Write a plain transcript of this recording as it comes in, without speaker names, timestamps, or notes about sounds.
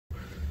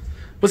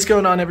What's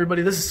going on,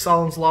 everybody? This is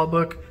Solomon's Law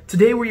Book.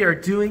 Today we are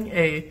doing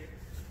a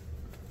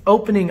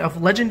opening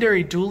of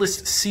Legendary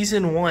Duelist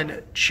Season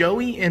 1,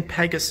 Joey and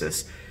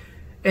Pegasus.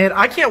 And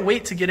I can't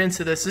wait to get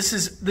into this. This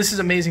is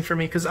amazing for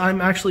me because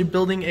I'm actually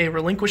building a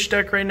Relinquish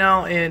deck right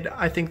now, and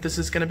I think this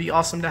is going to be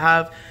awesome to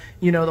have,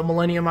 you know, the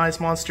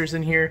Millenniumized monsters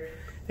in here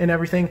and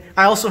everything.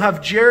 I also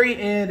have Gerry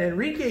and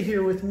Enrique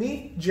here with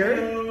me. Gerry?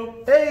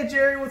 Hello. Hey,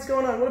 Gerry, what's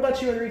going on? What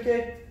about you,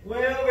 Enrique?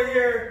 Way over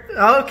here.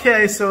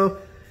 Okay, so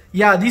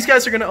yeah, these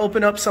guys are going to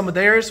open up some of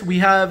theirs. We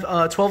have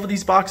 12 of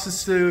these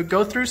boxes to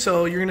go through,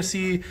 so you're going to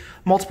see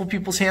multiple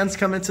people's hands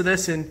come into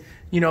this and,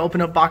 you know, open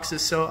up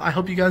boxes. So I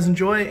hope you guys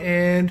enjoy,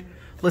 and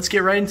let's get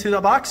right into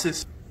the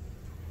boxes.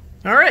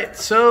 All right,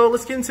 so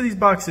let's get into these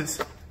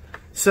boxes.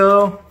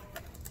 So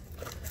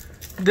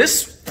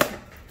this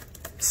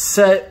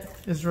set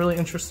is really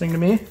interesting to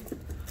me.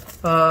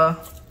 I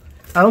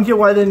don't get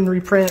why they didn't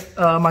reprint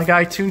my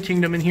guy Toon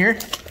Kingdom in here.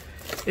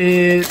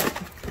 It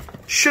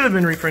should have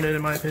been reprinted,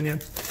 in my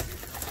opinion.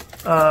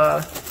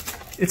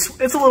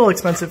 It's a little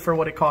expensive for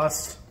what it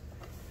costs,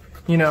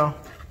 you know.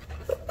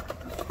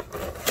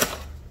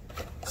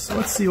 So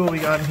let's see what we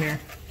got in here.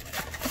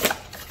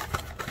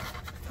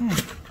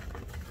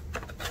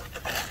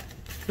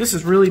 This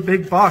is really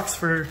big box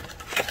for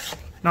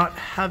not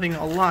having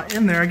a lot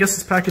in there. I guess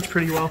it's packaged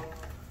pretty well.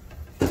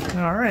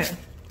 All right.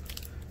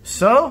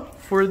 So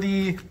for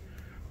the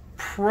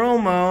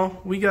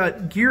promo, we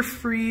got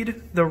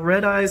Gearfried, the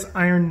Red Eyes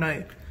Iron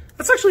Knight.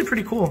 That's actually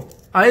pretty cool.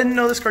 I didn't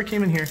know this card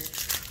came in here.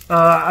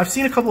 I've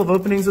seen a couple of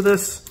openings of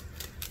this,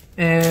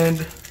 and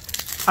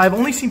I've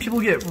only seen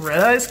people get Red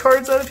Eyes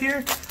cards out of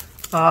here.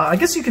 I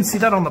guess you can see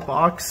that on the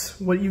box,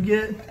 what you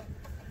get.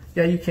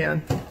 Yeah, you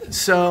can.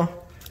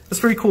 So that's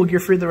pretty cool,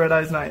 Gearfried, the Red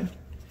Eyes Knight.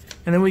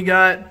 And then we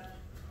got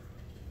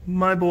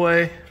my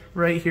boy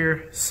right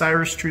here,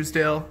 Cyrus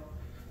Truesdale.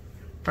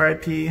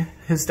 RIP,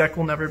 his deck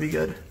will never be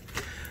good.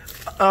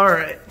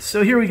 Alright,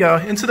 so here we go.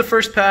 Into the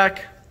first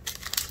pack.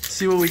 Let's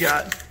see what we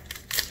got.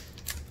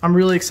 I'm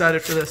really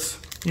excited for this,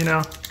 you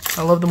know.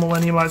 I love the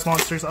Millenniumized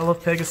monsters. I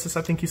love Pegasus.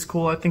 I think he's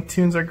cool. I think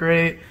Toons are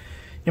great.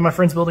 Yeah, my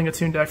friend's building a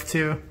Toon deck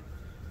too.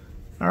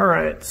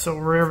 Alright, so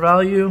rare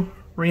value,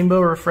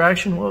 Rainbow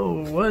Refraction.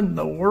 Whoa, what in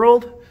the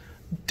world?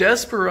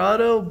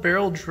 Desperado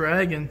Barrel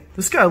Dragon.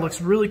 This guy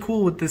looks really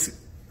cool with this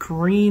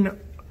green.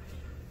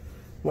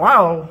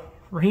 Wow,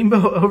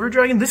 Rainbow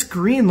Overdragon. This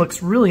green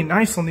looks really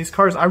nice on these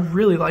cards. I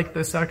really like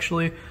this,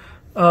 actually.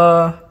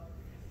 I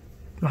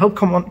hope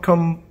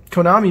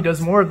Konami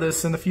does more of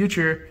this in the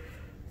future.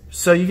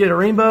 So you get a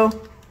Rainbow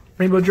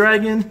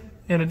Dragon,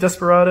 and a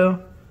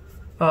Desperado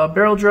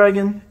Barrel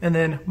Dragon, and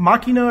then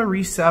Machina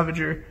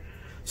Resavager.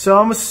 So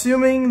I'm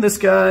assuming this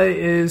guy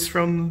is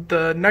from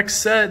the next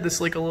set. This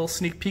is like a little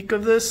sneak peek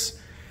of this.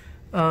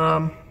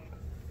 It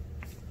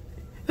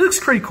looks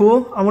pretty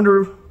cool. I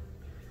wonder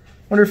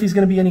if he's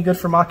going to be any good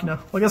for Machina.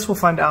 Well, I guess we'll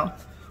find out.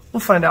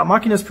 We'll find out.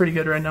 Machina's pretty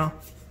good right now.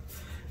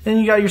 Then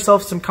you got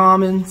yourself some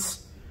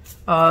commons.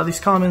 These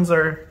commons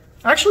are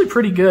actually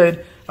pretty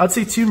good. I'd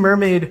say Toon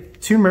Mermaid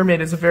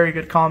is a very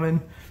good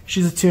common.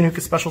 She's a Toon who can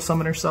special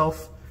summon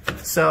herself.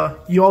 So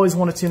you always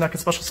want a Toon that can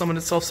special summon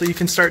itself so you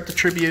can start the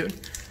tribute.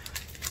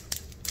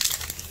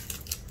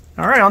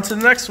 Alright, on to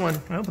the next one.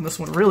 I opened this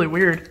one really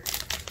weird.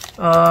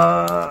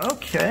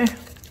 Okay.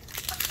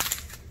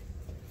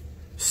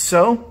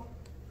 So,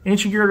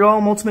 Ancient Gear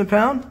Golem Ultimate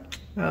Pound.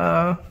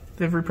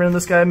 They've reprinted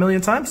this guy a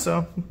million times,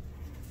 so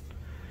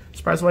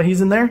surprised why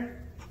he's in there.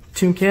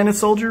 Toon Cannon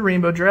Soldier,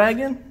 Rainbow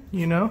Dragon,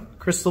 you know,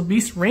 Crystal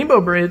Beast, Rainbow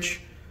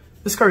Bridge.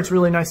 This card's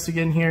really nice to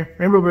get in here.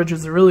 Rainbow Bridge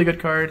is a really good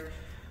card.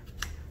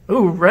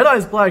 Ooh, Red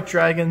Eyes Black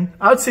Dragon.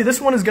 I would say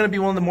this one is going to be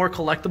one of the more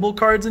collectible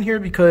cards in here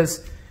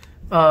because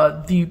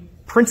the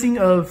printing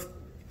of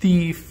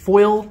the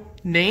foil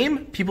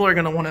name, people are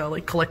going to want to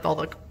like collect all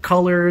the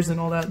colors and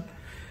all that.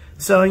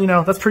 So, you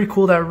know, that's pretty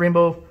cool that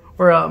Rainbow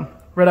or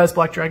Red Eyes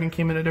Black Dragon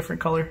came in a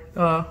different color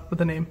with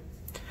the name.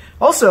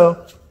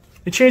 Also,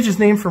 it changed his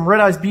name from Red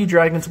Eyes Bee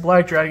Dragon to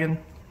Black Dragon.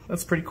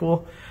 That's pretty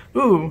cool.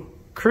 Ooh,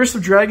 Curse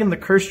of Dragon, the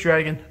Cursed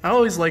Dragon. I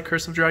always like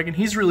Curse of Dragon.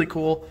 He's really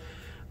cool.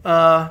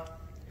 I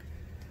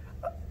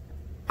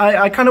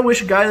kind of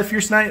wish Guy the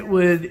Fierce Knight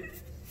would,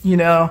 you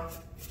know,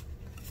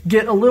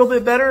 get a little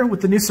bit better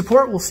with the new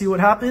support. We'll see what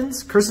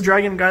happens. Curse of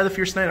Dragon and Guy the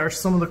Fierce Knight are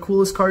some of the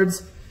coolest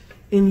cards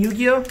in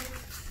Yu-Gi-Oh!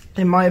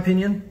 In my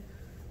opinion.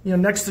 You know,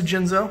 next to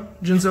Jinzo.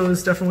 Jinzo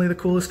is definitely the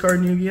coolest card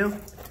in Yu-Gi-Oh!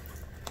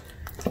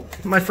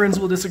 My friends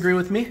will disagree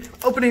with me.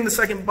 Opening the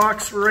second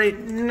box right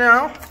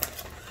now.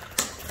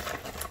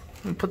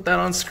 And put that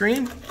on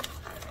screen.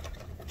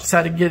 Just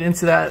had to get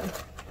into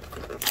that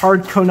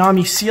hard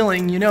Konami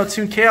sealing. You know,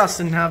 Toon Chaos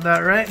didn't have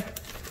that, right?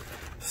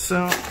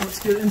 So let's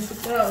get into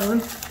that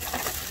one.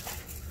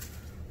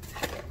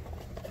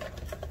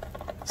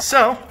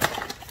 So,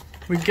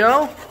 we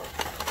go.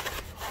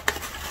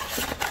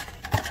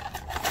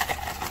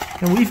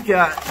 And we've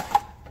got,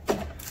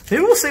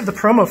 maybe we'll save the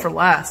promo for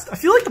last. I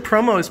feel like the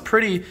promo is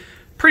pretty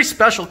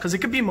special because it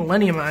could be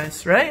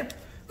Millenniumized, right?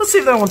 Let's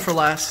save that one for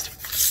last.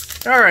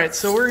 Alright,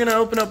 so we're going to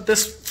open up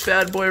this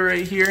bad boy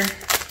right here.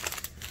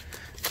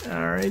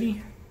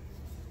 Alrighty.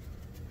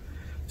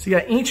 So you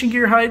got Ancient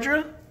Gear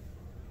Hydra,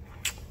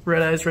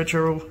 Red Eyes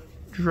Retro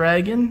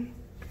Dragon,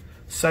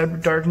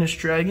 Cyber Darkness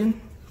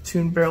Dragon,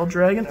 Toon Barrel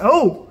Dragon.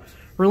 Oh,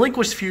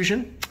 Relinquished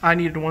Fusion. I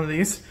needed one of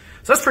these.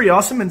 So that's pretty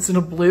awesome. It's in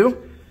a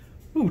blue.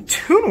 Ooh,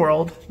 Toon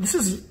World. This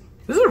is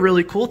a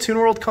really cool Toon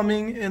World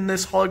coming in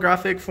this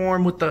holographic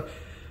form with the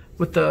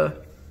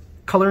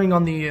coloring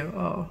on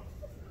the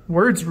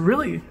words.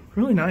 Really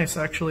nice,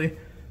 actually.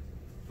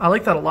 I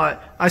like that a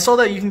lot. I saw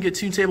that you can get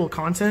Toon Table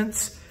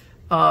Contents.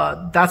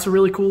 That's a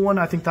really cool one.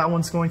 I think that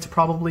one's going to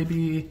probably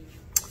be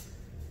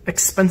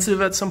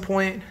expensive at some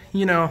point.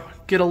 You know,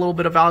 get a little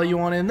bit of value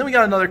on it. And then we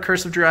got another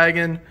Curse of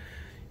Dragon.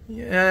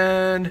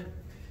 And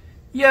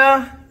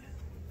yeah,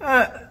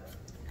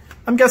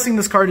 I'm guessing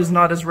this card is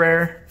not as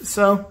rare,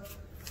 so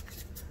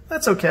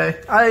that's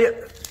okay. I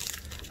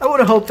would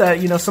have hoped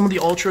that, you know, some of the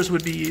ultras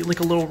would be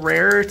like a little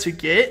rarer to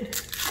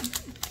get,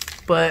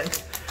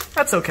 but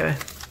that's okay.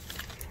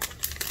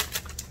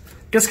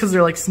 Guess because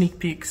they're like sneak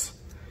peeks.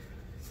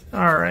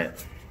 All right,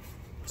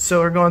 so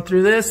we're going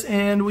through this,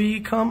 and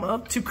we come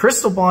up to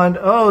Crystal Bond.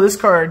 Oh, this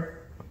card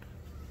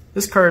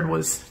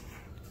was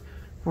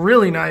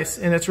really nice,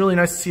 and it's really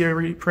nice to see a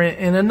reprint.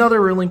 And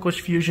another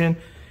Relinquished Fusion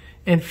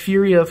and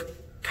Fury of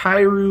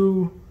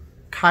Kairyu-Shin.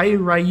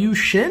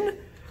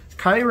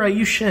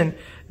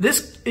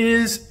 This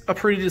is a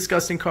pretty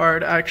disgusting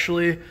card,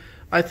 actually.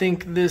 I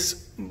think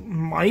this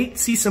might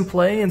see some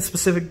play in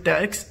specific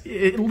decks.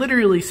 It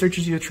literally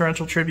searches you a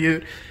Torrential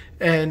Tribute,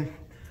 and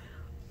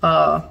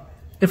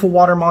if a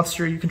water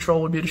monster you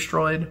control would be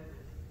destroyed,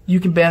 you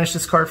can banish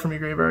this card from your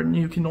graveyard, and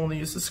you can only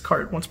use this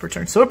card once per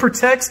turn. So it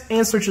protects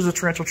and searches a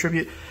Torrential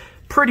Tribute.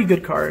 Pretty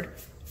good card,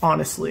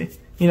 honestly.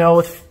 You know,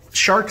 with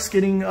Sharks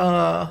getting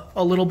a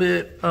little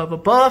bit of a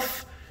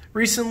buff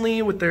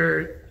recently with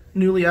their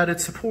newly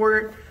added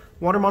support,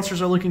 water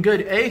monsters are looking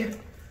good. Hey,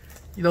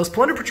 those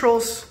Plunder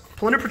Patrols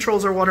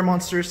are water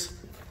monsters.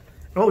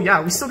 Oh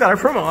yeah, we still got our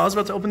promo. I was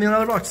about to open the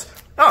other box.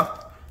 Oh,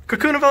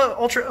 Cocoon of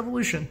Ultra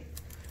Evolution.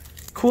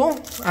 Cool.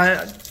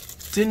 I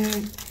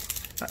didn't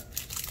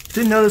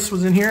know this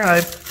was in here.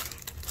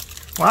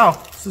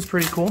 Wow, this is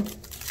pretty cool.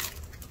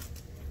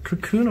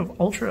 Cocoon of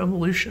Ultra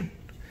Evolution.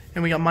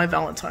 And we got My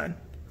Valentine.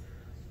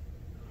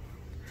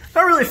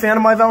 Not really a fan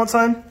of My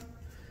Valentine.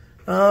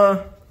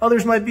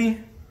 Others might be.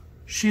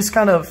 She's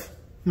kind of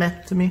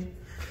meh to me.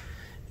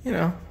 You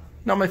know,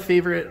 not my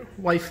favorite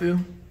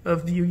waifu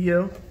of the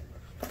Yu-Gi-Oh!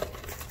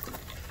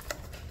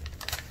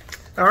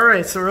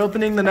 Alright, so we're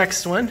opening the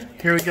next one.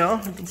 Here we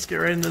go. Let's get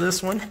right into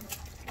this one.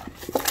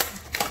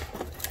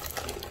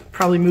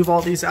 Probably move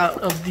all these out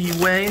of the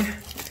way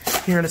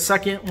here in a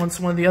second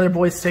once one of the other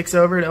boys takes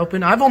over to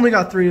open. I've only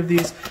got 3 of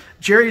these.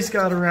 Gerry's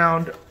got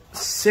around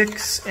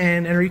 6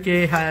 and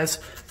Enrique has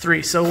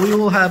 3. So we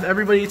will have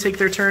everybody take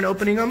their turn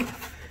opening them,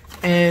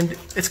 and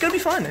it's gonna be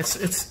fun.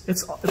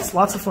 It's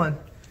lots of fun.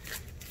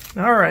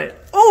 All right.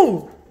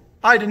 Oh,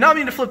 I did not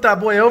mean to flip that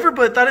boy over,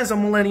 but that is a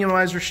Millennium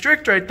Eyes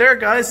Restrict right there,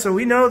 guys. So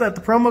we know that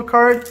the promo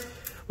card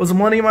was a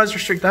Millennium Eyes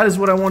Restrict. That is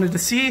what I wanted to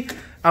see.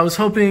 I was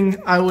hoping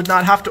I would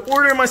not have to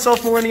order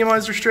myself Millennium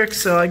Eyes Restrict,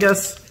 so I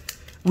guess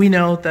we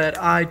know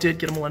that I did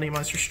get a Millennium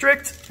Eyes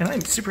Restrict, and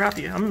I'm super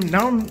happy. I'm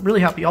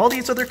really happy. All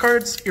these other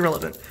cards,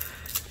 irrelevant.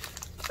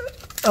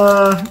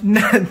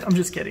 I'm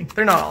just kidding.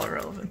 They're not all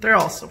irrelevant. They're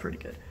all still pretty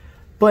good.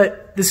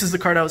 But this is the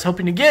card I was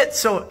hoping to get,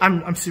 so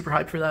I'm super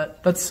hyped for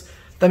that.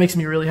 That makes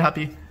me really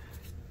happy.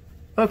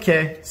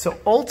 Okay, so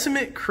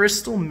Ultimate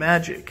Crystal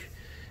Magic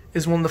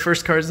is one of the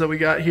first cards that we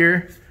got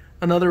here.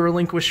 Another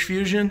Relinquished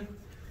Fusion.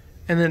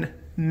 And then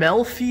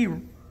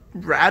Melfi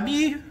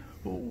Rabbi?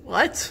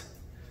 What?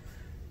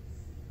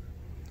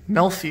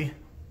 Melfi.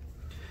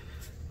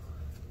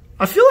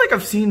 I feel like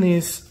I've seen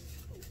these,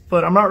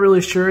 but I'm not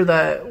really sure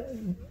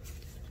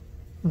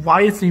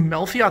why it's named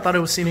Melfi. I thought it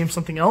was named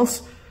something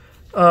else.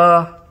 So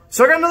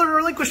I got another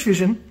Relinquished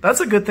Fusion.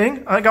 That's a good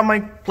thing. I got my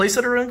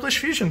playset of Relinquished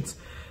Fusions.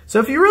 So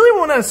if you really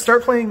want to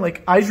start playing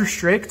like Eyes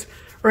Restrict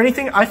or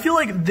anything, I feel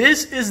like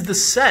this is the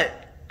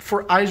set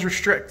for Eyes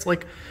Restrict.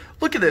 Like,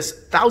 look at this.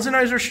 1000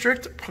 Eyes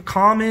Restrict,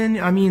 common.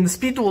 I mean, the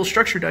Speed Duel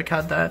Structure deck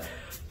had that.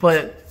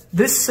 But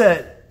this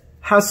set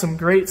has some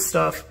great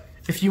stuff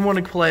if you want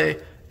to play,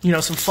 you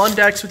know, some fun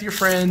decks with your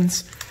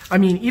friends. I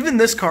mean, even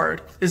this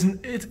card,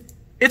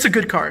 it's a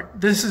good card.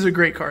 This is a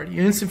great card.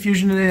 You instant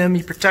fusion him,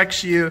 he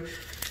protects you.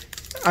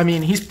 I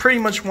mean, he's pretty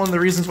much one of the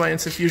reasons why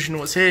instant fusion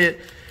was hit.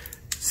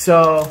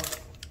 So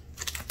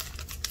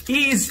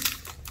he's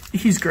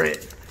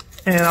great,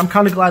 and I'm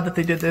kind of glad that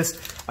they did this.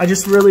 I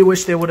just really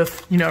wish they would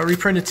have, you know,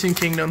 reprinted Toon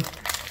Kingdom.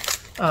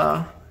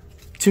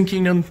 Toon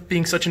Kingdom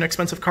being such an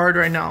expensive card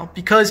right now,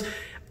 because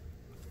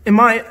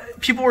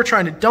people were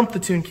trying to dump the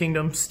Toon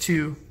Kingdoms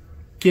to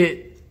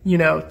get, you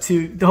know,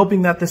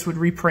 hoping that this would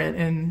reprint,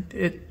 and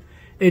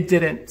it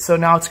didn't. So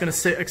now it's going to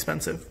sit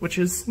expensive, which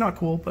is not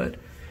cool, but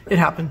it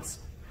happens.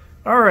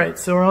 All right,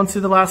 so we're on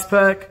to the last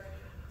pack.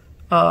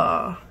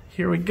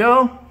 Here we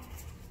go.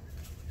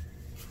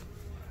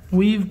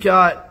 We've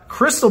got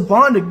Crystal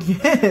Bond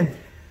again.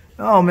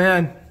 Oh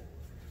man,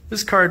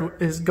 this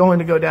card is going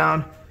to go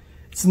down.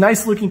 It's a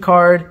nice looking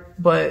card,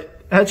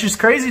 but That's just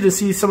crazy to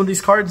see some of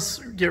these cards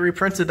get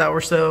reprinted that were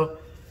so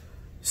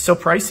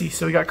pricey.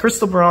 So we got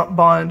Crystal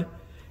Bond,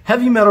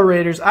 Heavy Metal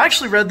Raiders. I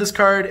actually read this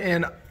card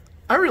and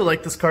I really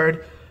like this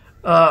card.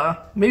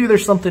 Maybe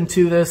there's something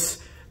to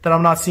this that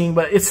I'm not seeing,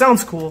 but it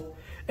sounds cool.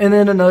 And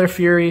then another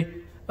Fury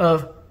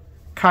of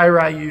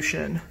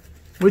Kairyu-Shin,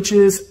 which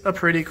is a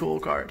pretty cool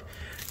card.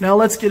 Now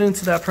let's get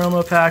into that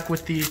promo pack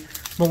with the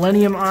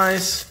Millennium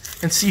Eyes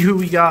and see who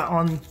we got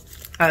on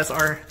as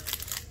our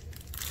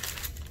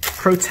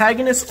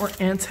protagonist or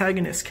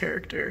antagonist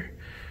character.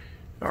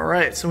 All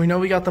right, so we know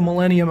we got the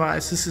Millennium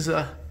Eyes. This is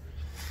a,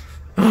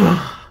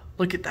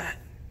 look at that.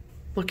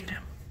 Look at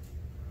him.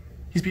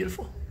 He's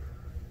beautiful.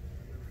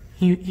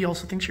 He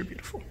also thinks you're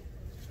beautiful.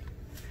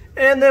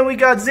 And then we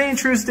got Zane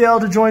Truesdale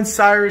to join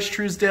Cyrus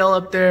Truesdale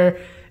up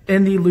there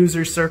in the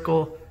loser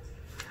circle.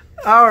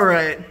 All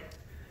right,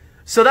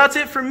 so that's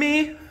it for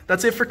me.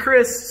 That's it for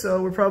Chris.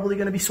 So we're probably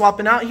going to be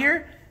swapping out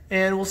here,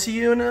 and we'll see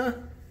you in a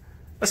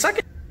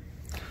second.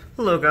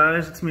 Hello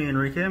guys, it's me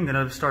Enrique. I'm going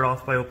to start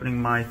off by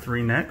opening my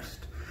 3 next.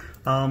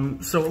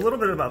 So a little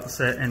bit about the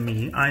set and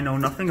me. I know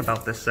nothing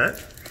about this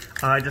set.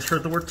 I just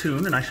heard the word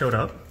tune and I showed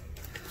up.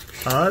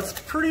 That's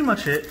pretty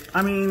much it.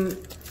 I mean,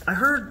 I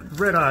heard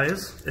Red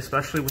Eyes,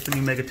 especially with the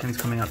new Megatins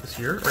coming out this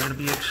year, are going to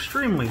be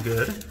extremely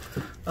good.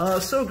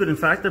 So good in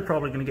fact, they're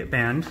probably going to get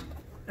banned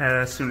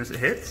as soon as it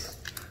hits.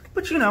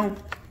 But you know,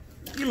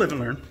 you live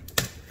and learn.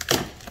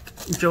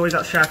 Joey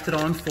got shafted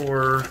on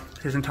for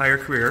his entire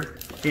career,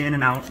 in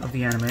and out of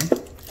the anime.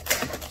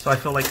 So I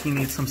feel like he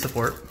needs some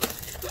support.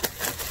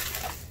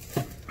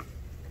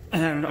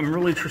 And I'm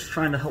really just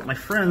trying to help my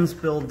friends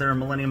build their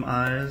Millennium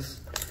Eyes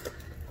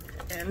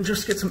and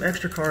just get some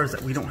extra cards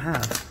that we don't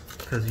have.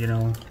 Because, you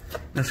know,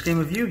 in this game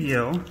of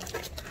Yu-Gi-Oh!,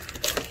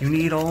 you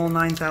need all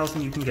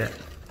 9,000 you can get.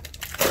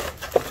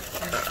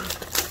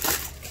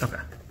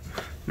 Okay,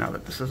 now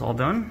that this is all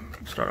done,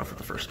 let's start off with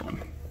the first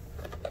one.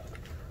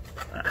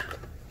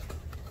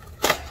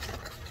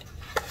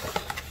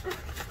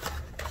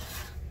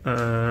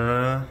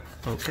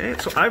 Okay,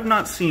 so I've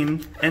not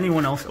seen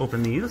anyone else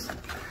open these.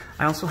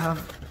 I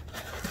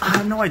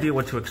have no idea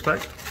what to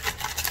expect.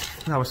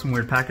 That was some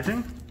weird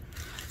packaging.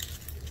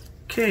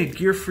 Okay,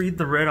 Gearfried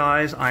the Red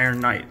Eyes Iron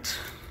Knight.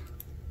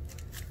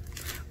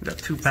 We got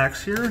 2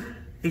 packs here,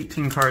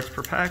 18 cards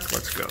per pack.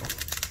 Let's go.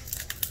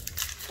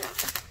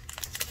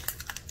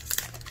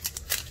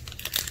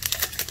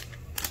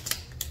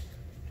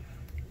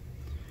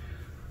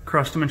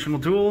 Cross-Dimensional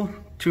Duel,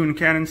 Toon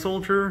Cannon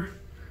Soldier,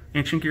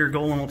 Ancient Gear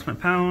Golem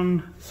Ultimate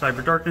Pound,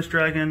 Cyber Darkness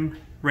Dragon,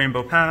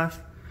 Rainbow Path.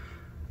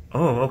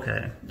 Oh,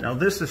 okay. Now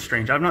this is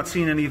strange. I've not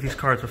seen any of these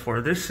cards before.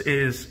 This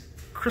is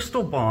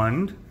Crystal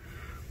Bond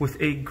with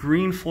a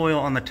green foil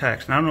on the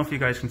text. And I don't know if you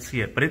guys can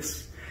see it, but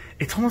it's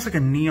almost like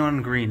a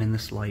neon green in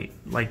this light.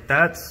 Like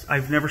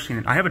I've never seen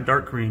it. I have a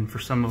dark green for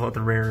some of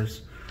other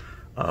rares,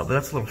 but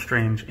that's a little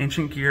strange.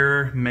 Ancient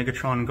Gear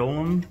Megatron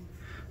Golem,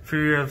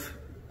 Fury of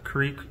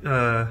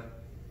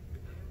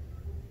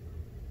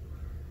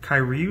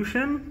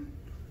Kairyu-Shin?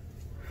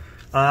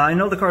 I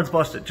know the card's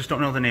busted, just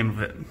don't know the name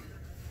of it.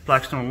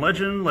 Blackstone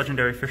Legend,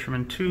 Legendary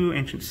Fisherman 2,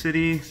 Ancient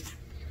City,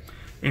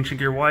 Ancient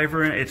Gear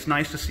Wyvern. It's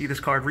nice to see this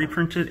card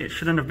reprinted. It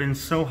shouldn't have been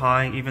so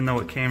high, even though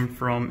it came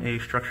from a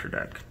structure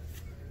deck.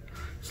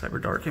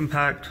 Cyber Dark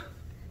Impact.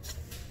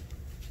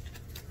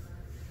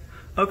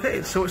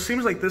 Okay, so it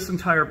seems like this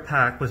entire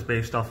pack was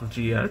based off of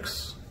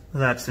GX.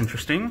 That's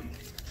interesting.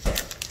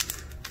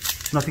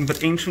 Nothing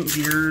but Ancient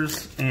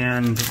Gears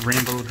and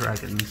Rainbow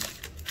Dragons.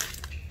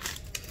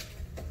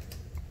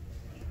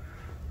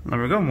 There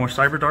we go, more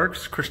Cyber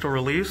Darks, Crystal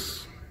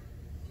Release,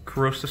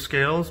 Corrosive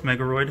Scales,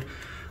 Megaroid.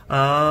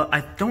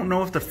 I don't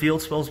know if the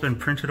field spell's been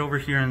printed over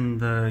here in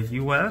the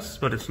US,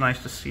 but it's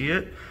nice to see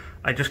it.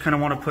 I just kind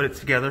of want to put it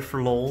together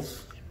for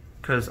lols,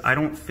 because I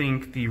don't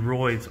think the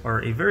Roids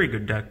are a very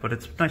good deck, but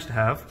it's nice to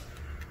have.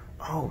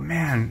 Oh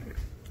man,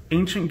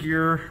 Ancient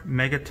Gear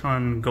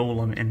Megaton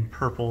Golem in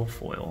purple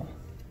foil.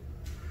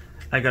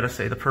 I gotta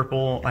say, the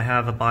purple, I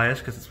have a bias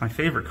because it's my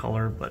favorite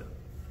color, but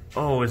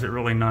oh, is it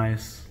really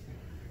nice.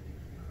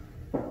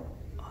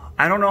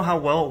 I don't know how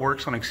well it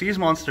works on Xyz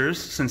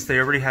monsters since they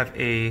already have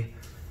a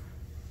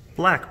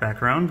black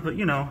background, but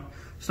you know,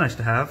 it's nice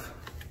to have.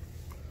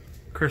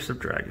 Curse of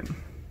Dragon.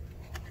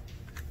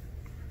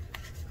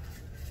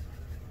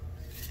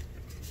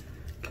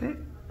 Okay,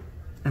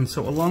 and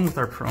so along with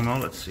our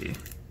promo, let's see,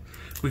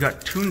 we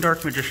got Toon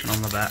Dark Magician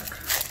on the back.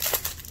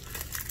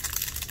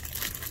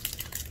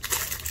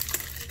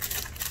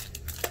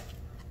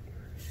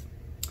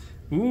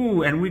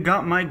 Ooh, and we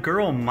got my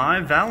girl,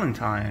 My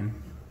Valentine.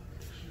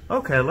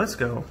 Okay, let's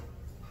go.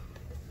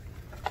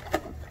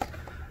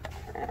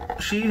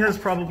 She has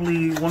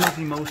probably one of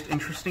the most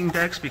interesting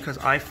decks because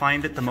I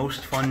find it the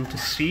most fun to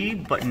see,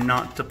 but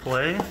not to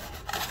play.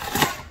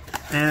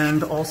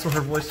 And also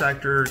her voice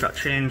actor got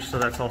changed, so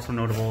that's also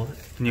notable.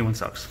 The new one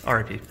sucks.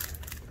 RIP.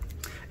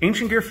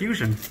 Ancient Gear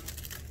Fusion.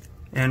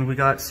 And we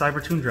got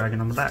Cyber Toon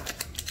Dragon on the back.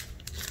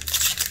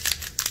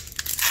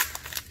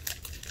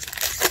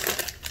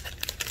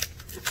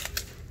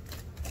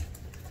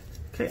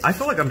 Okay, I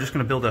feel like I'm just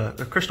going to build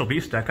a Crystal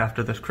Beast deck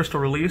after this. Crystal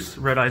Release,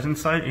 Red Eyes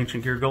Insight,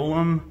 Ancient Gear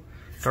Golem,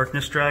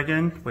 Darkness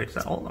Dragon. Wait, is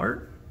that alt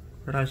art?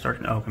 Red Eyes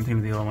Darkness. Oh, I'm thinking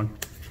of the other one.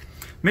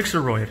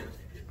 Mixeroid.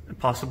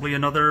 Possibly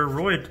another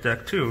Roid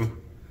deck too.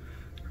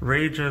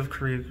 Rage of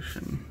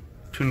Creation.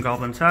 Toon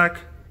Goblin Attack.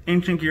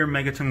 Ancient Gear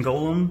Megaton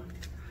Golem.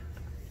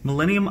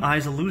 Millennium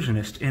Eyes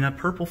Illusionist in a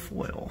purple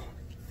foil.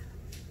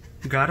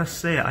 Gotta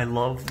say, I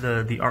love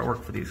the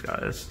artwork for these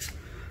guys.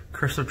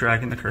 Curse of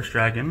Dragon, the Cursed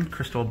Dragon,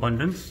 Crystal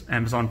Abundance,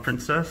 Amazon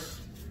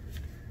Princess.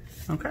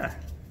 Okay.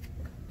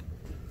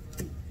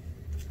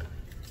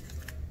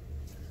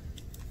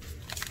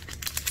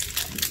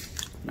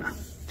 Nah,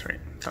 that's right.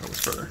 Thought it was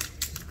further.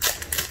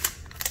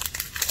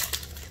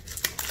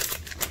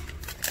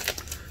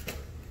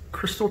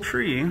 Crystal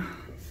Tree,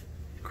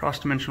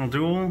 Cross-Dimensional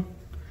Duel.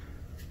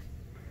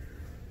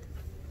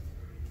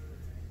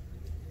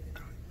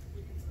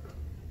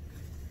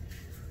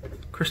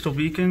 Crystal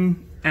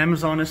Beacon,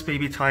 Amazoness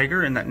Baby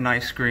Tiger in that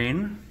nice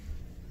green.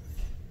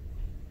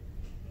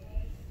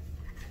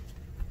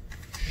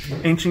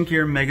 Ancient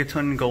Gear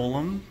Megaton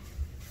Golem.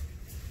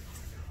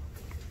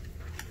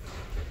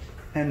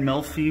 And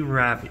Melfi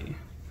Ravi.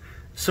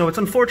 So it's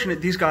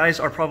unfortunate, these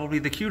guys are probably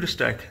the cutest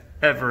deck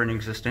ever in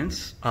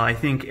existence. I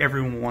think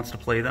everyone wants to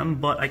play them,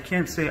 but I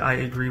can't say I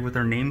agree with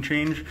their name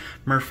change.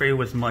 Murphy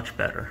was much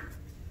better.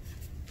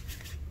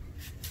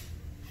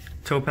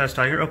 Topaz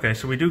Tiger. Okay,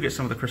 so we do get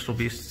some of the Crystal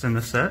Beasts in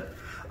this set.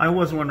 I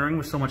was wondering,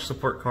 with so much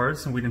support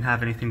cards, and we didn't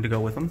have anything to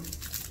go with them.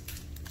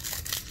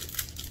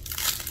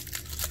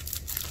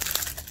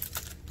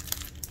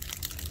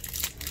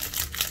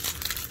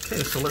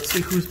 Okay, so let's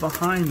see who's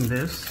behind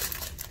this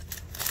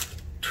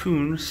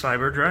Toon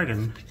Cyber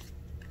Dragon.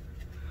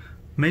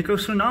 Mako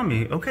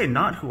Tsunami. Okay,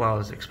 not who I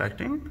was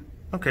expecting.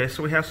 Okay,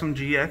 so we have some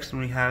GX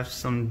and we have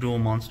some dual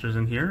monsters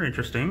in here.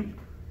 Interesting.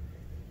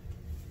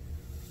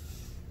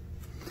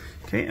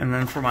 Okay, and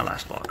then for my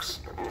last box.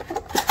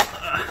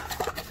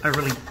 I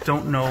really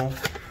don't know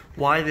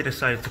why they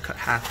decided to cut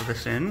half of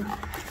this in,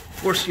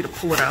 force you to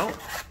pull it out,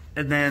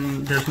 and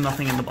then there's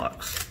nothing in the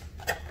box.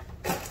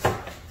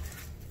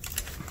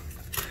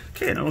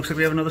 Okay, and it looks like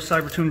we have another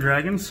Cybertoon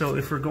Dragon, so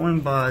if we're going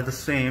by the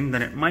same,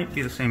 then it might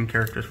be the same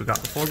characters we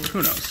got before, but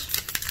who knows.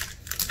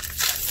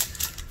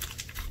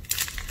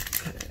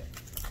 Okay.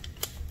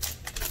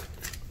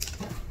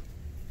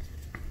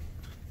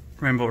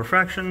 Rainbow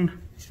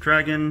Refraction,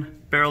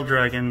 Dragon, Barrel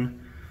Dragon,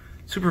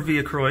 Super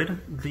Viacroid,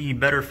 the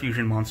better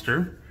fusion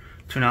monster,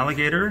 Toon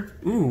Alligator.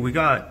 Ooh, we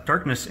got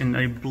Darkness in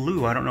a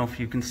blue. I don't know if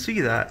you can see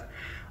that.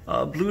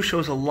 Blue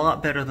shows a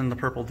lot better than the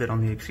purple did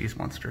on the Xyz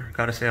monster.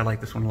 Gotta say I like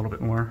this one a little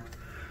bit more.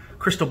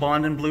 Crystal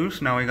Bond in blue,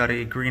 so now we got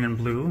a green and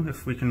blue.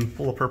 If we can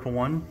pull a purple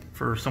one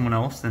for someone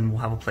else, then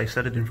we'll have a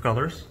playset of different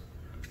colors.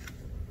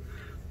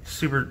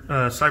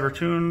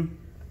 Cybertoon,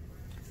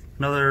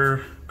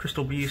 another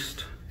Crystal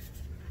Beast.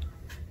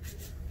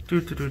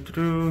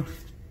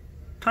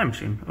 Time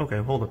Machine. Okay,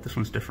 hold up, this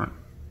one's different.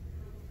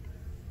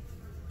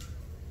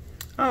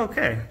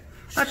 Okay,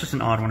 that's just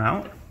an odd one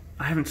out.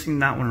 I haven't seen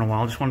that one in a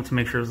while. Just wanted to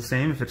make sure it was the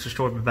same. If it's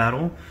destroyed by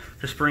battle,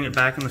 just bring it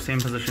back in the same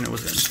position it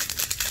was in.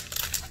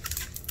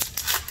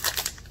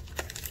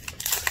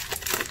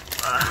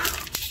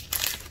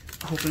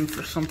 Hoping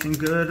for something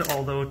good,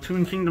 although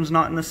Toon Kingdom's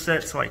not in the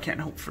set, so I can't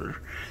hope for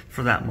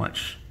that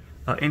much.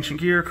 Ancient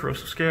Gear,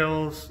 Corrosive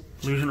Scales,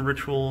 Illusion of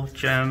Ritual,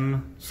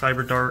 Gem,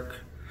 Cyber Dark,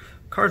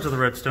 Cards of the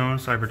Redstone,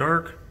 Cyber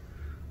Dark,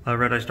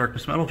 Red Eyes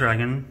Darkness Metal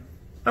Dragon.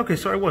 Okay,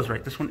 so I was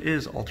right. This one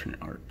is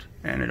alternate art.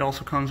 And it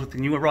also comes with the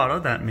new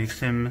errata that makes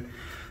him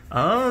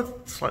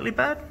slightly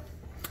bad.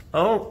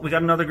 Oh, we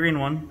got another green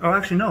one. Oh,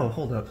 actually, no,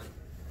 hold up.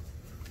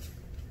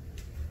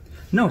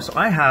 No, so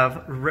I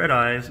have Red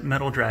Eyes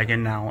Metal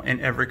Dragon now in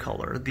every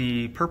color.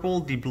 The purple,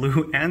 the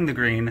blue, and the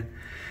green.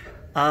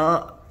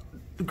 The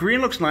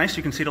green looks nice.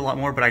 You can see it a lot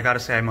more, but I gotta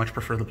say I much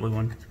prefer the blue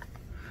one.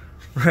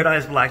 Red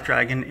Eyes Black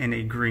Dragon in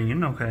a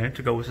green, okay,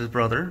 to go with his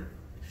brother.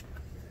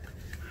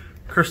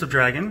 Curse of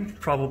Dragon,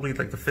 probably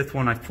like the 5th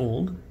one I've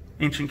pulled.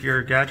 Ancient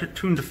Gear Gadget,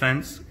 Toon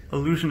Defense,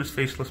 Illusionist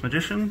Faceless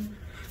Magician,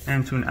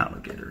 and Toon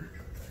Alligator.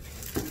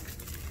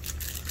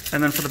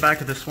 And then for the back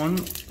of this one,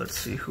 let's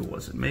see, who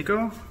was it?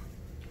 Mako?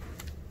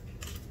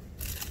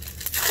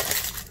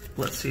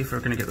 Let's see if we're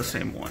gonna get the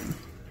same one.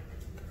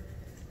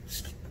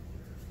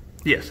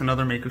 Yes,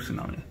 another Mako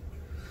Tsunami.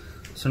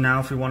 So now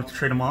if we wanted to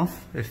trade them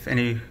off, if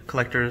any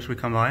collectors we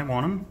come by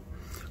want them.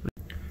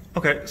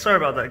 Okay, sorry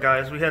about that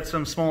guys. We had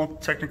some small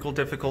technical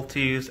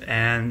difficulties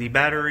and the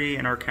battery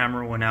in our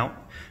camera went out.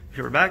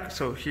 Here we're back.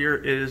 So here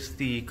is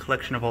the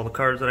collection of all the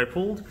cards that I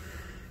pulled.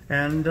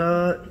 And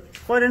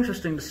quite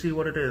interesting to see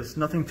what it is.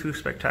 Nothing too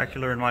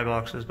spectacular in my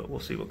boxes, but we'll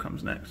see what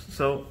comes next.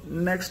 So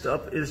next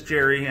up is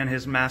Gerry and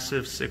his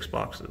massive 6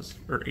 boxes,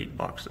 or 8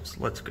 boxes.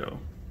 Let's go.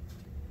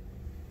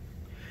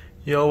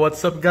 Yo,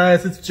 what's up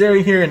guys? It's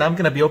Gerry here and I'm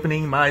going to be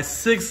opening my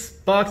 6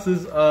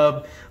 boxes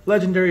of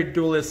Legendary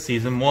Duelist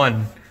Season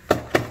 1.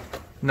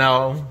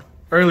 Now,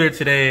 earlier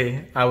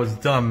today I was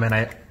dumb and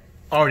I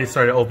already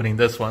started opening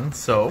this one,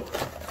 so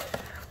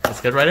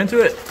let's get right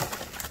into it.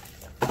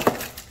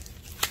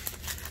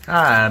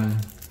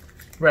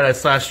 Red Eye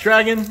slash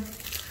Dragon.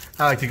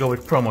 I like to go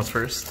with promos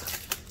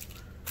first.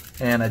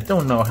 And I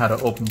don't know how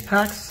to open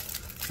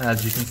packs,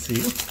 as you can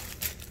see.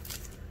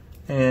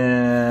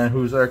 And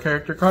who's our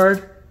character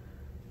card?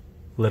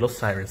 Little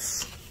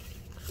Cyrus.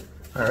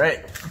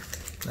 Alright,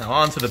 now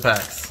on to the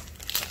packs.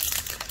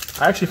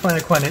 I actually find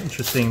it quite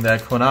interesting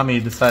that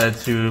Konami decided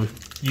to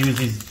use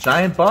these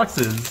giant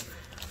boxes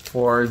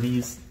for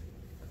these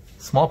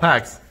small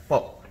packs.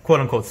 Well, quote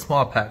unquote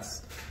small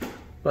packs.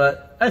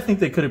 But I think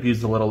they could have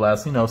used a little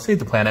less, you know, save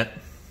the planet.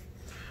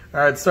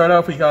 Alright, to start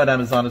off we got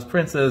Amazona's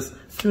Princess,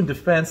 Toon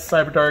Defense,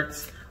 Cyber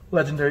Darks,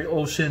 Legendary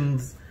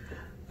Oceans,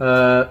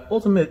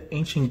 Ultimate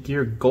Ancient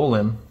Gear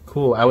Golem.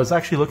 Cool, I was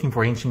actually looking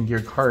for Ancient Gear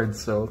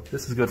cards, so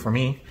this is good for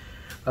me.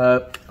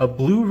 A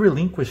Blue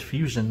Relinquish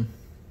Fusion.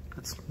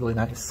 That's really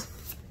nice.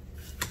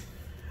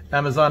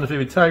 Amazon's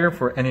Baby Tiger,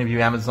 for any of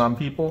you Amazon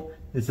people,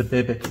 is a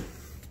baby.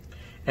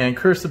 And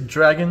Curse of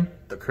Dragon,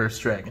 the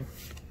Cursed Dragon.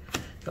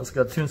 We also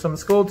got Toon Summon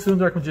Skull, Toon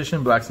Dark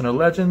Magician, Black Sun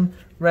Legend,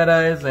 Red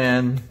Eyes,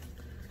 and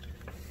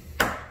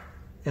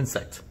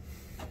Insect.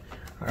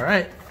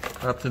 Alright,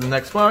 up to the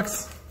next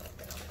box.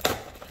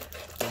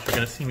 Which you're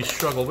going to see me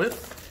struggle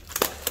with.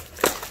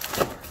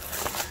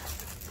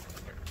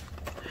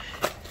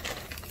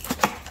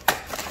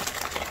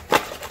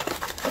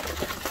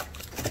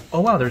 Oh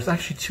wow, there's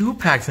actually 2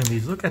 packs in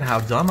these. Look at how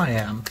dumb I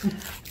am.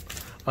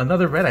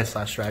 Another Red Eye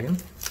slash Dragon.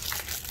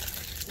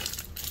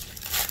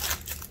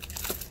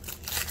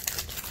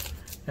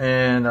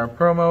 And our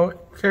promo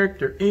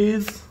character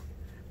is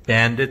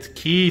Bandit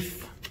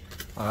Keith.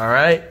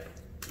 Alright.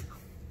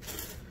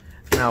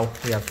 Now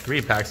we have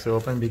 3 packs to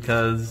open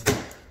because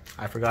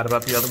I forgot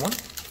about the other one.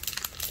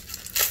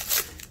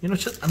 You know,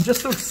 I'm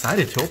just so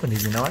excited to open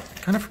these, you know. I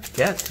kind of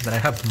forget that I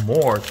have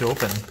more to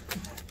open.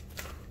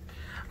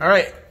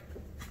 Alright.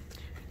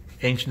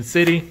 Ancient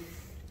City,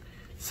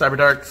 Cyber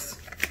Darks,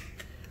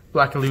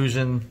 Black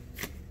Illusion,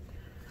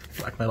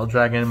 Black Metal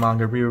Dragon,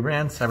 Manga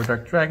Rebrand, Cyber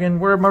Dark Dragon.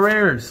 Where are my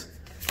rares?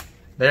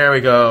 There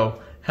we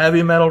go.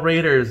 Heavy Metal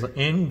Raiders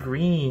in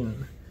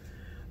green.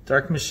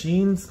 Dark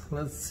Machines.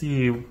 Let's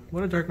see.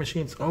 What are Dark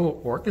Machines? Oh,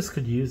 Orcus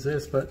could use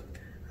this, but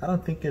I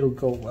don't think it'll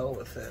go well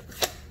with it.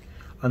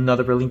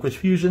 Another Relinquish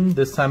Fusion,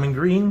 this time in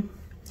green.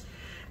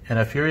 And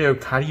a Furio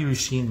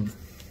Karyushin.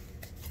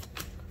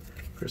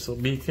 Crystal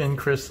Beacon,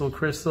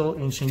 Crystal,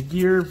 Ancient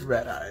Gear,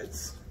 Red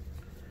Eyes.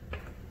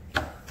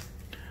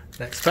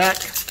 Next pack.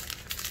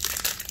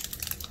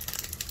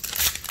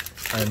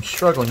 I am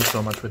struggling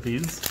so much with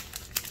these.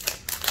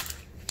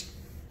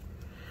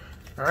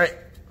 Alright.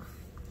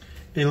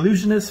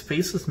 Illusionist,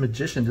 Faceless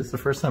Magician. This is the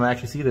first time I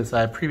actually see this.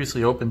 I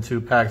previously opened 2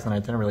 packs and I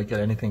didn't really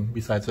get anything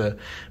besides a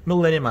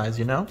Millennium Eyes,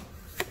 you know?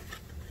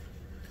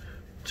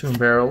 Toon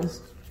Barrels.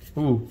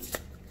 Ooh.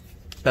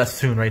 Best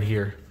Toon right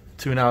here.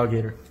 Toon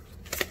Alligator.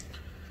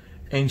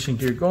 Ancient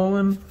Gear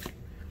Golem.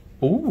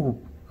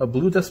 Ooh, a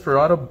Blue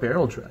Desperado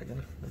Barrel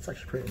Dragon. That's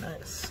actually pretty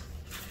nice.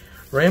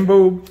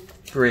 Rainbow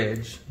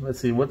Bridge. Let's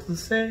see, what does it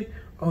say?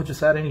 Oh,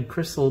 just add any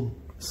crystal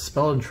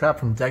spell and trap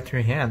from deck to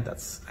your hand.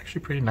 That's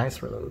actually pretty nice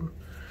for those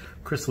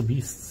crystal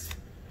beasts.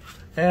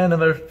 And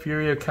another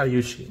Furio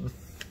Karyushin.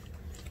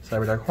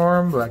 Cyber Dark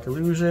Horn, Black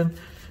Illusion.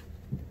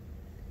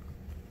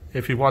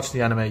 If you watch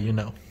the anime, you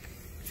know.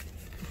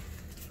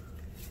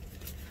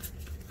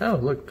 Oh,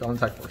 look, Golden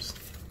Tech Force.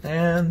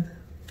 And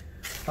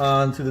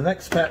on to the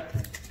next pack.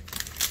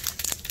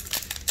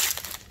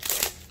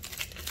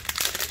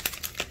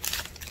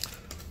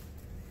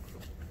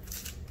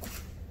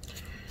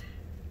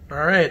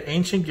 Alright,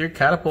 Ancient Gear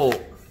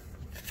Catapult.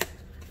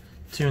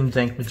 Toon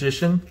Dank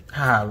Magician.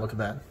 Ah, look at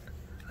that.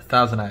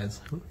 1,000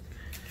 Eyes. I'm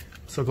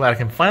so glad I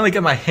can finally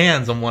get my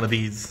hands on one of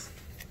these.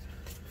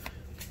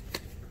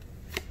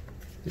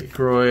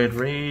 Groid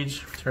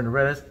Rage. Return to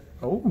Reddit.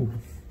 Oh,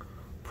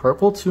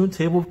 Purple Toon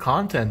Table of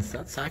Contents.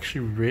 That's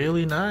actually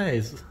really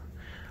nice.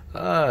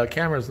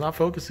 Camera's not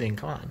focusing.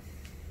 Come on.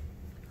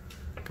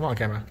 Come on,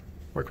 camera.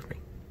 Work with me.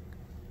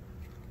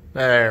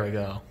 There we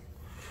go.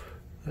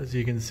 As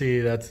you can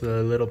see, that's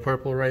a little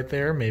purple right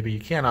there. Maybe you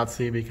cannot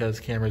see because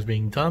camera's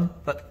being dumb,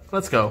 but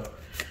let's go.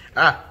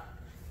 Ah!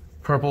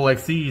 Purple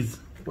XCs.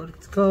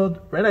 What's it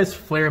called? Red Eyes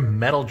Flare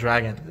Metal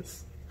Dragon.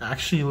 This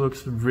actually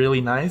looks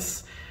really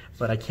nice,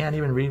 but I can't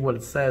even read what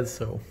it says,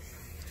 so.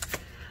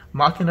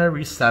 Machina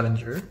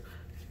Re-Scavenger.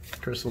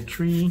 Crystal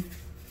Tree.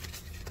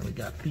 Then we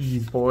got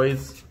these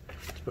boys.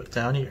 Put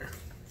down here.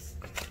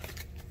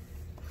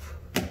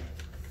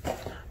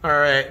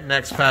 Alright,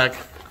 next pack.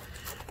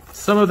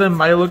 Some of them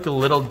might look a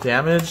little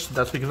damaged.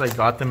 That's because I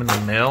got them in the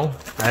mail.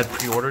 I had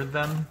pre-ordered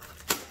them.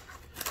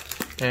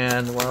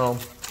 And, well,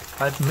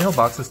 my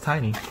mailbox is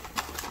tiny.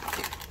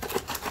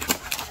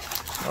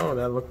 Oh,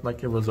 that looked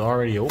like it was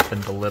already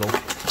opened a little.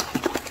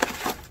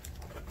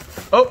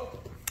 Oh!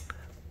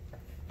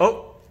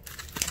 Oh!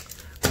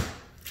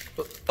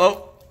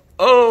 Oh!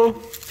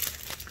 Oh!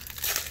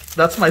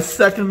 That's my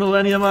second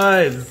Millennium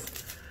Eyes.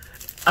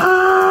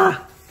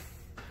 Ah!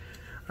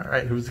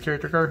 Alright, who's the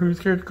character card? Who's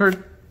the character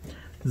card?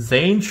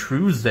 Zane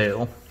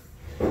Truesdale.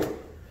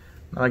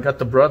 Now I got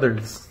the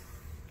brothers.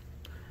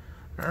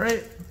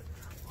 Alright.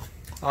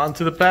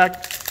 onto the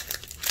pack.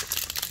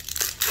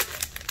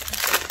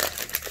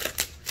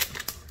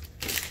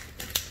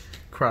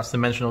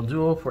 Cross-dimensional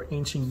duel for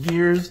Ancient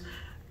Gears.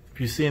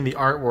 If you see in the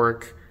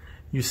artwork,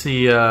 you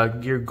see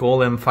Gear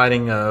Golem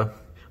fighting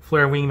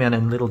Flare Wingman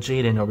and Little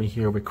Jaden over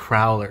here with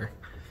Crowler.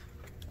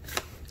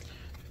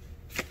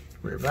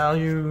 Rare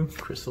value,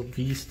 Crystal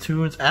Beast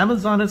Tunes,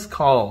 Amazoness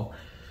Call.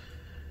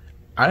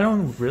 I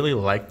don't really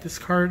like this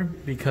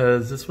card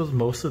because this was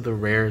most of the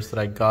rares that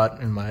I got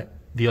in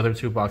the other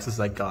 2 boxes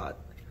I got.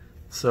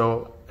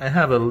 So I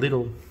have a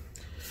little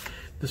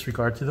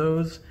disregard to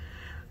those.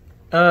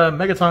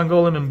 Megaton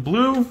Golem in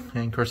blue,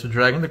 and Cursed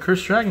Dragon. The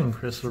Cursed Dragon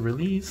Crystal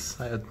Release.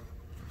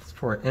 It's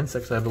for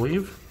insects, I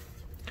believe.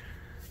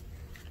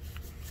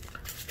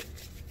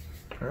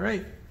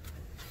 Alright.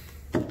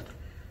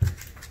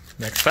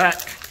 Next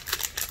pack.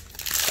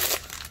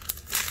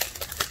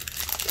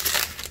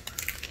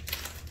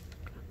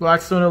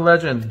 Blackstone of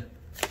Legend.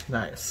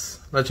 Nice.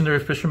 Legendary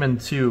Fisherman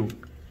 2.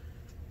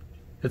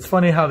 It's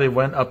funny how they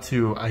went up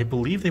to, I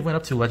believe they went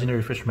up to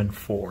Legendary Fisherman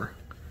 4.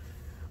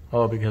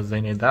 Oh, because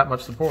they need that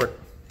much support.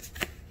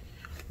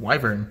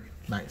 Wyvern,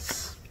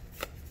 nice.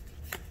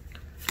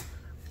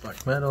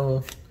 Black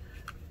Metal.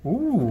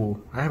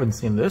 Ooh, I haven't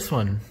seen this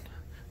one.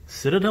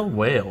 Citadel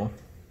Whale.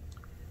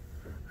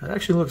 That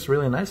actually looks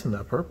really nice in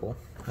that purple.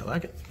 I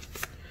like it.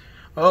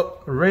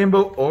 Oh,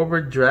 Rainbow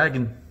Over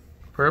Dragon.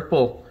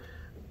 Purple.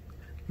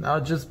 Now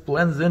it just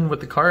blends in with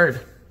the card.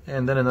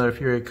 And then another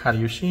Fury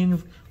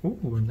Karyushin.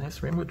 Ooh, a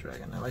nice Rainbow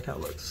Dragon. I like how it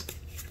looks.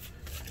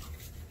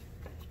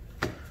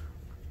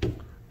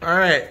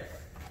 Alright,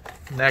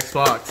 next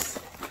box.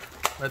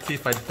 Let's see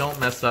if I don't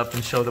mess up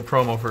and show the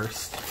promo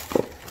first.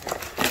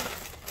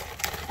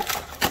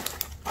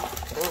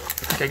 Oh, I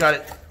think I got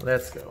it.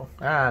 Let's go.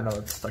 Ah, no,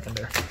 it's stuck in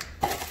there.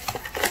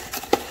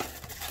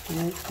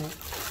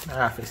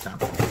 Ah, face down.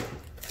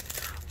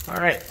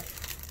 Alright.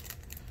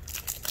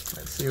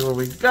 Let's see what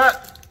we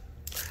got.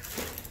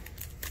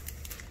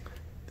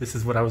 This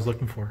is what I was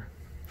looking for.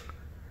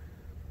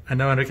 I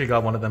know Enrique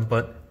got one of them,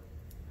 but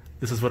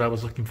this is what I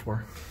was looking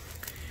for.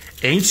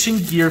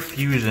 Ancient Gear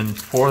Fusion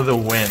for the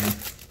win.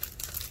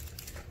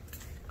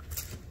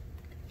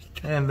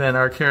 And then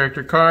our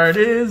character card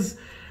is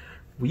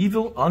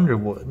Weevil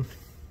Underwood.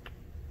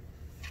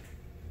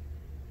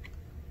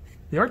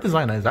 The art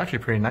design is actually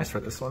pretty nice for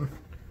this one.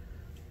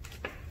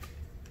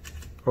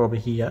 Over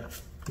here.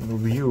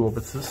 Move you over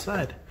to the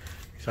side.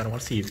 Because I don't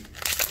want to see you.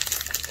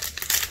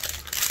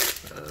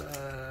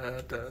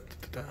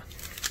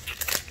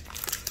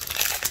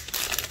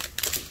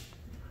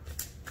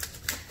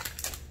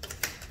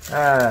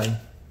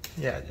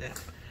 Yeah.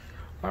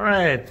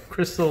 Alright,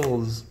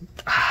 crystals.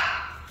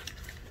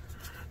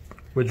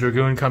 With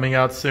Dragoon coming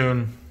out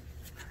soon.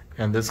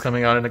 And this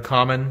coming out in a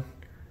common.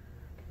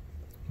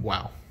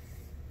 Wow.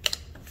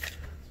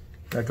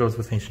 That goes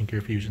with Ancient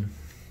Gear Fusion.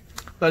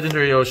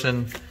 Legendary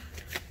Ocean.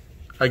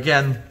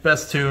 Again,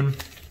 best tune.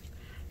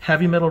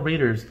 Heavy Metal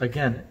Raiders.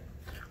 Again.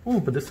 Ooh,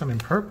 but this time in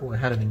purple. I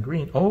had it in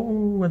green.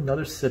 Oh,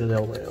 another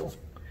Citadel Whale.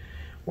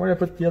 Where did I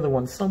put the other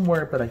one?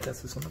 Somewhere, but I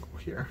guess it's gonna go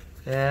here.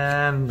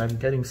 And I'm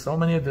getting so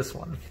many of this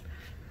one.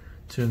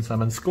 Toon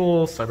Summon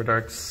Skull,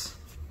 Cyberdarks,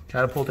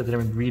 Catapult. I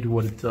didn't even read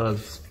what it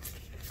does.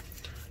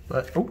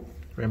 But, oh,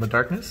 Rainbow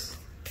Darkness.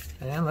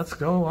 And let's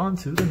go on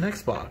to the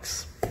next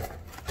box.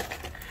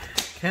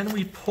 Can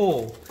we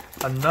pull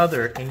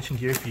another Ancient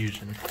Gear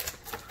Fusion?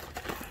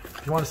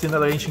 If you want to see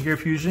another Ancient Gear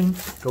Fusion,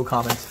 go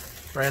comment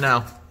right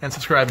now and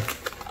subscribe.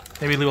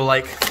 Maybe leave a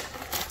like.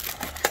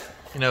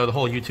 You know, the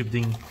whole YouTube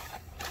thing.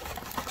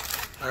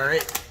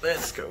 Alright,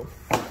 let's go.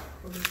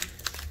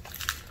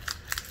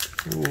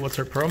 Ooh, what's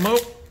our promo?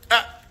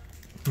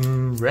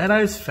 Red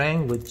Eyes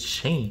Fang with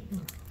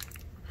Chain.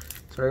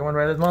 Sorry, one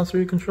Red Eyes monster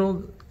you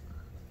control.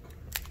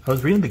 I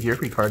was reading the Gear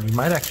Free card. You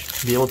might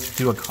actually be able to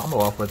do a combo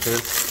off with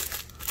this.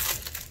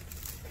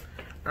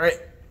 Alright,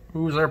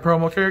 who's our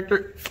promo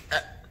character?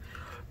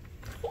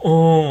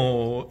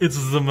 Oh,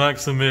 it's the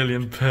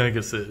Maximilian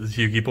Pegasus,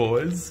 Yugi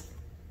boys.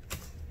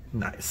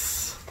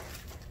 Nice.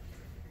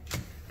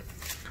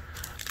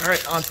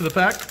 Alright, on to the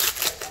pack.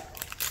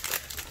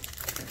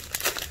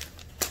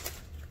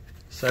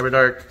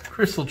 Cyberdark,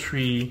 Crystal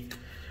Tree.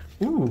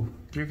 Ooh,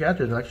 Gear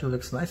Gadget actually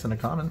looks nice in a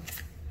common.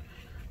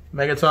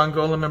 Megaton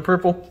Golem in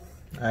purple.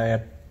 I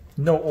have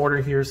no order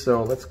here,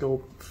 so let's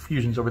go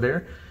fusions over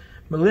there.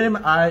 Millennium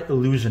Eye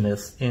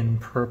Illusionist in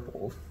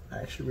purple.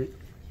 Actually,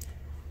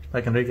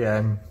 like Enrique,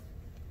 I'm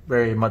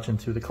very much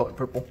into the color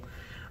purple.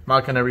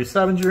 Malcanary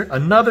Scavenger,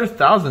 another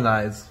Thousand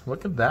Eyes.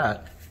 Look at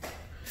that.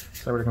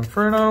 Cyberdark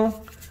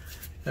Inferno.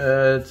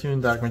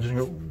 Toon Dark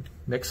Magician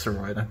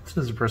Mixeroid. This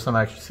is the first time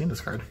I've actually seen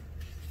this card.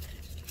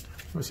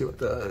 Let me see what it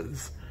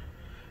does.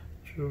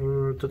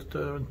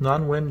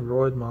 Non-wind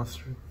Roid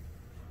Monster.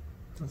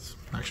 That's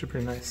actually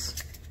pretty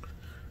nice.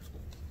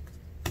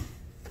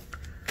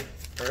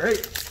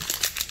 Alright.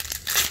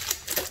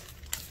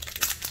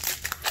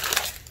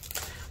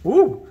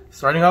 Ooh!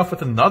 Starting off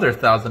with another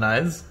Thousand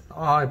Eyes.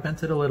 Oh, I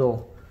bent it a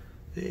little.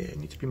 Yeah, I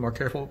need to be more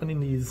careful opening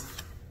these.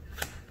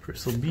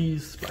 Crystal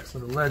Beast,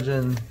 Blackstone of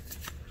Legend.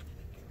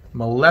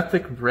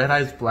 Malefic Red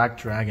Eyes Black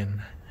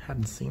Dragon.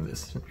 Hadn't seen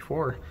this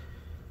before.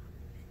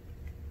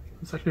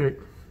 It's actually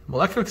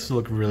Malefics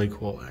look really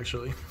cool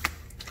actually.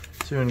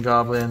 Toon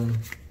Goblin,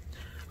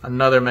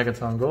 another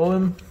Megaton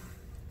Golem,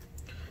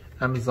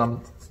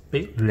 Amazon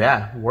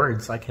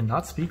words I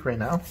cannot speak right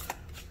now,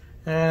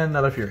 and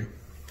another Fury.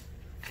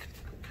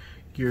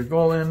 Gear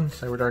Golem,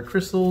 Cyber Dark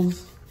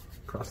Crystals,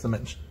 Cross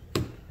Dimension.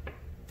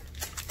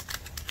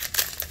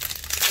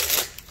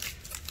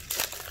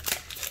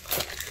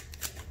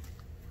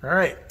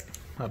 Alright,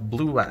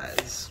 Blue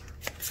Eyes.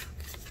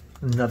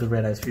 Another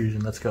Red Eyes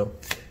Fusion, let's go.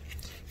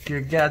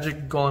 Gear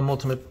Gadget, Golem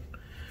Ultimate.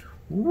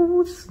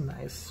 Ooh, this is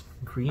nice.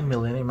 Green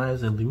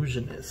Millenniumized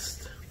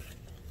Illusionist.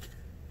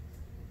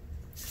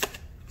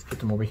 Let's put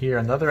them over here.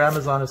 Another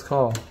Amazon is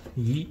called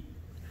Yeet.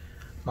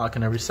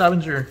 Mocking every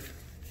Scavenger.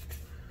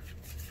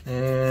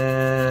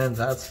 And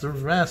that's the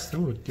rest.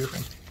 Ooh,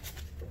 different.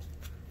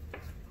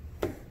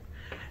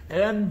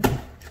 And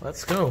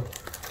let's go.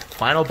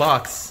 Final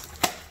box.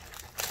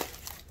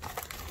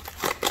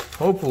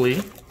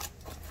 Hopefully,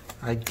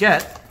 I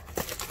get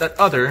that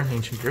other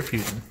Ancient Gear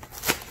Fusion.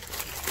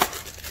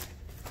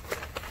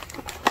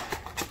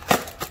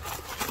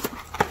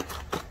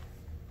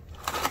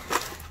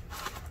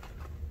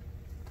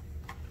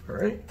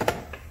 Alright.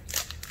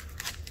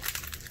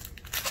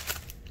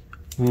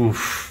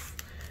 Oof.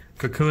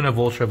 Cocoon of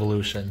Ultra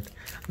Evolution.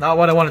 Not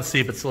what I wanted to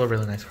see, but still a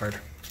really nice card.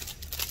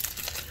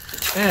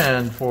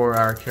 And for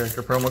our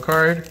character promo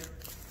card,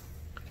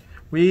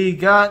 we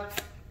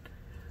got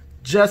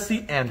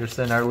Jesse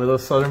Anderson, our little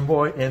southern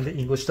boy in the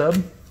English dub.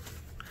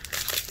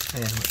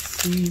 And let's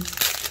see.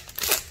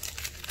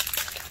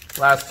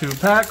 Last two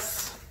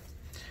packs.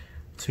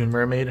 Toon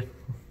Mermaid.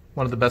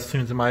 One of the best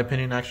toons in my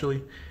opinion,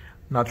 actually.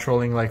 Not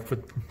trolling like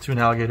with Toon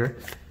Alligator.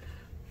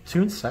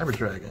 Toon Cyber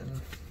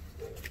Dragon.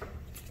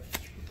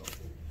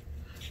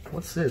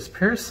 What's this?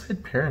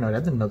 Parasite Paranoid. I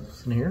didn't know this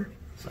was in here.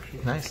 It's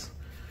actually nice.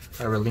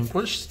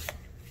 Relinquished.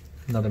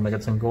 Another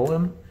Megaton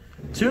Golem.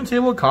 Toon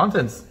Table of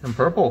Contents in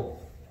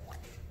purple.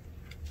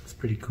 It's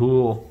pretty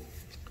cool.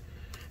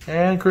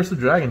 And Curse of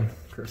Dragon.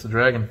 Curse of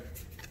Dragon.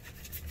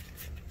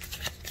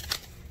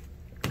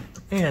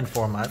 And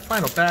for my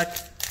final pack,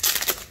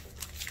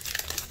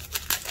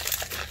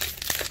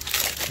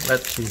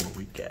 let's see what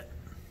we get.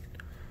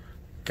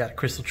 Got a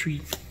Crystal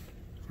Tree,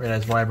 Red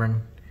Eyes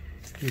Wyvern,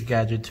 Gear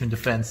Gadget, Toon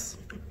Defense,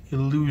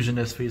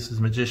 Illusionist Faces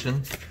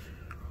Magician,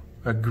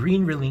 a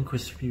Green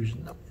Relinquished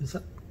Fusion. Is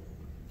that?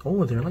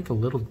 Oh, they're like a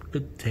little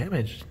bit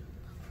damaged.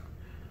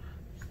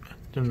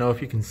 Don't know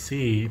if you can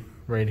see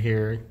right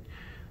here,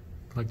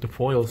 like the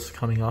foil's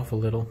coming off a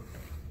little.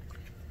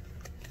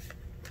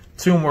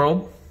 Toon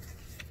World,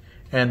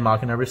 and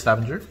Mocking Every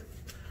Scavenger,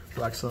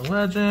 Blackstone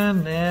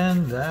Legend,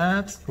 and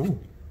that's, ooh,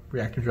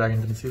 Reactor Dragon,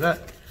 didn't see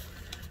that.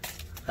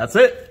 That's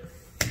it.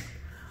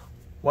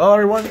 Well,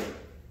 everyone,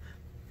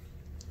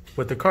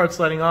 with the card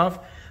sliding off,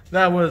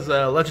 that was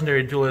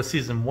Legendary Duelist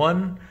Season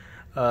 1.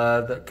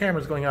 The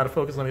camera's going out of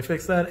focus, let me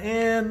fix that.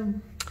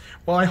 And,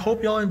 well, I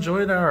hope y'all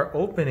enjoyed our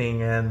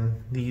opening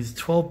and these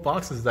 12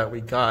 boxes that we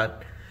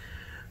got.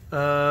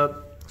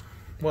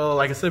 Well,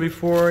 like I said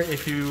before,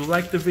 if you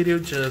liked the video,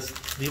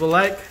 just leave a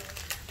like,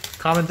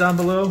 comment down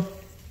below,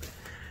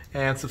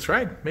 and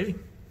subscribe, maybe.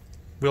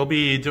 We'll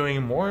be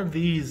doing more of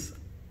these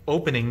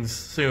openings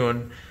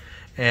soon,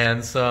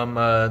 and some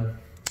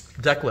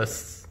deck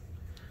lists.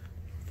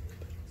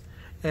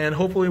 And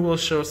hopefully we'll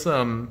show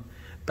some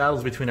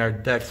battles between our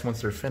decks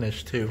once they're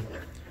finished, too.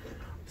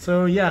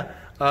 So, yeah,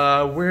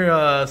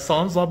 we're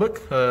Solemn's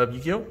Lawbook of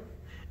Yu-Gi-Oh!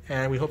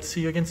 And we hope to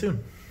see you again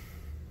soon.